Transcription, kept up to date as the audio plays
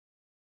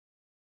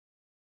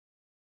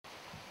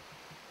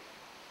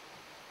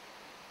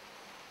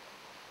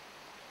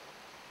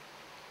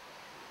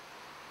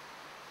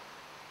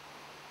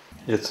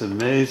It's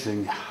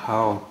amazing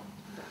how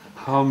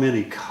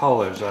many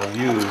colors I've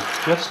used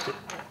just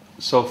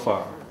so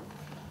far.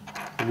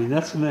 I mean,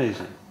 that's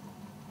amazing.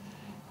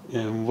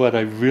 And what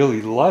I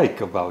really like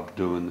about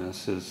doing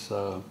this is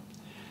the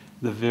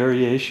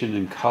variation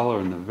in color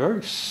and the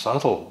very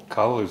subtle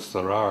colors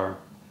there are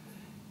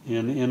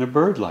in a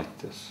bird like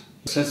this.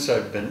 Since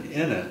I've been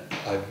in it,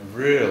 I've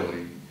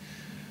really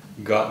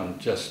gotten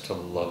just to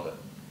love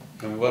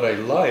it. And what I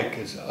like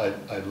is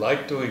I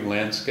like doing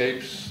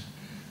landscapes,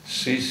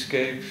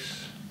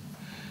 seascapes,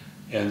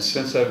 and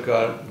since I've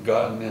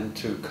gotten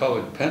into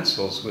colored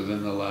pencils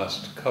within the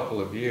last couple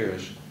of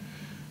years,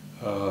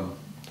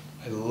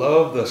 I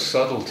love the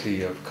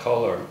subtlety of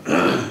color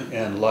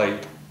and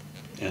light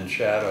and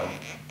shadow.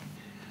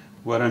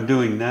 What I'm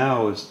doing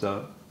now is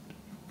the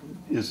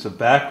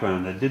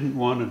background. I didn't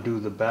want to do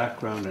the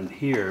background in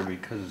here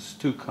because it's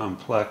too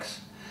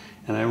complex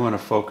and I want to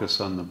focus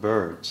on the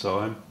bird. So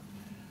I'm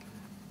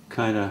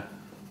kind of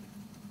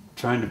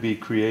trying to be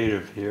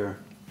creative here.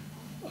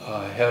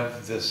 I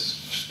have this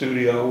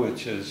studio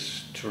which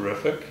is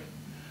terrific.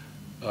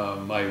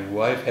 My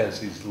wife has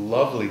these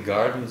lovely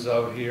gardens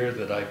out here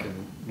that I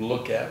can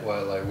look at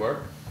while I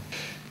work.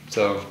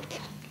 So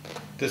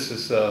this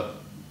is a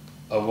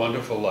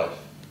wonderful life.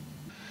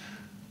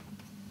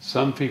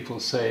 Some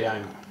people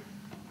say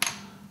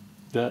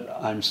that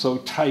I'm so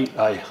tight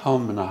I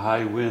hum in a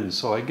high wind,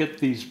 so I get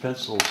these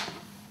pencils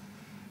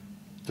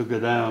to go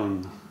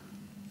down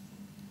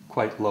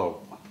quite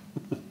low,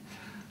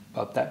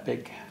 about that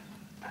big.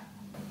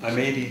 I'm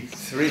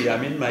 83,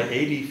 I'm in my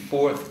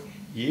 84th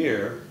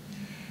year,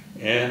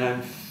 and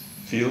I'm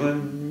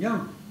feeling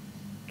young,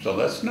 so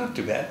that's not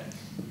too bad.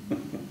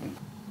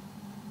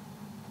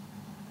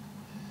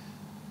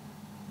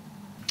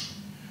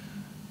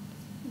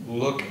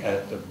 Look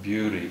at the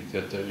beauty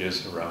that there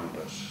is around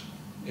us.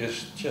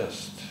 It's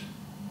just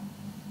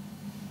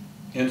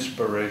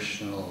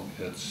inspirational,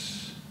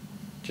 it's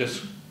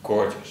just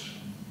gorgeous.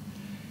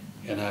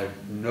 And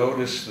I've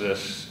noticed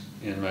this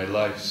in my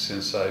life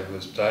since I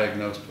was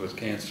diagnosed with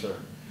cancer,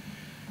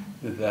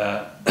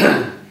 that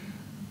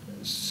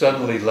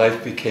suddenly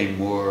life became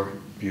more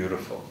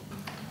beautiful.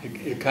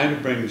 It kind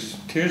of brings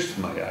tears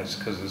to my eyes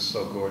because it's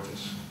so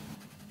gorgeous.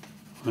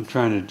 What I'm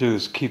trying to do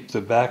is keep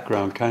the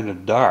background kind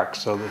of dark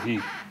so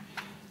that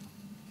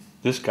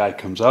this guy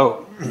comes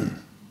out.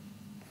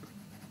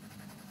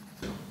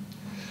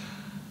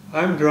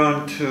 I'm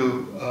drawn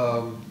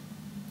to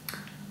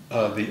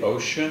the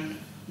ocean.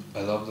 I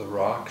love the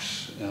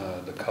rocks,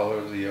 the color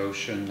of the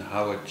ocean,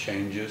 how it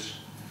changes.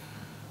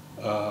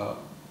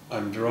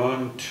 I'm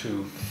drawn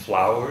to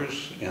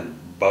flowers and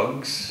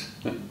bugs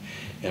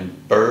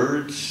and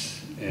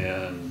birds,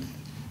 and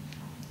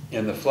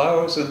the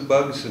flowers and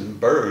bugs and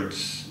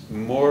birds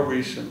more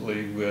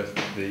recently with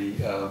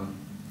the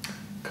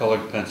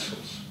colored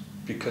pencils,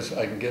 because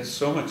I can get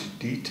so much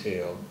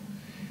detail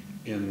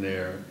in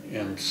there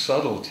and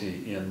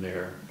subtlety in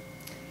there.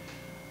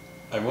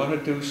 I want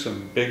to do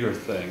some bigger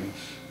things,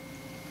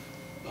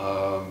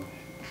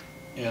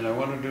 and I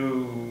want to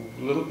do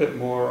a little bit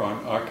more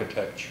on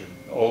architecture,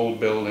 old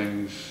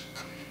buildings,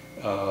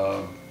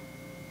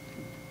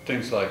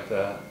 things like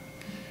that.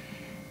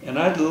 And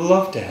I'd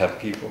love to have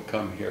people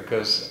come here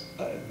because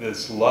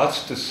there's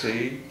lots to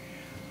see.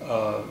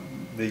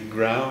 The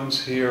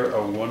grounds here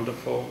are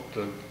wonderful.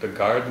 The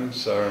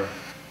gardens are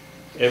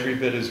every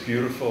bit as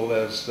beautiful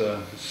as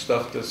the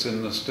stuff that's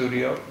in the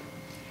studio.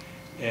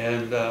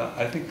 And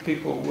I think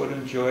people would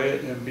enjoy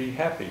it and be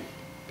happy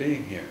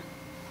being here.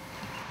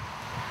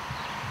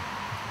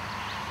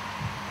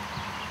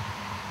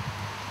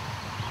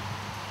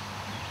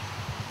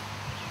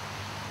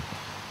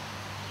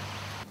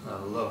 I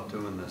love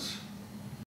doing this.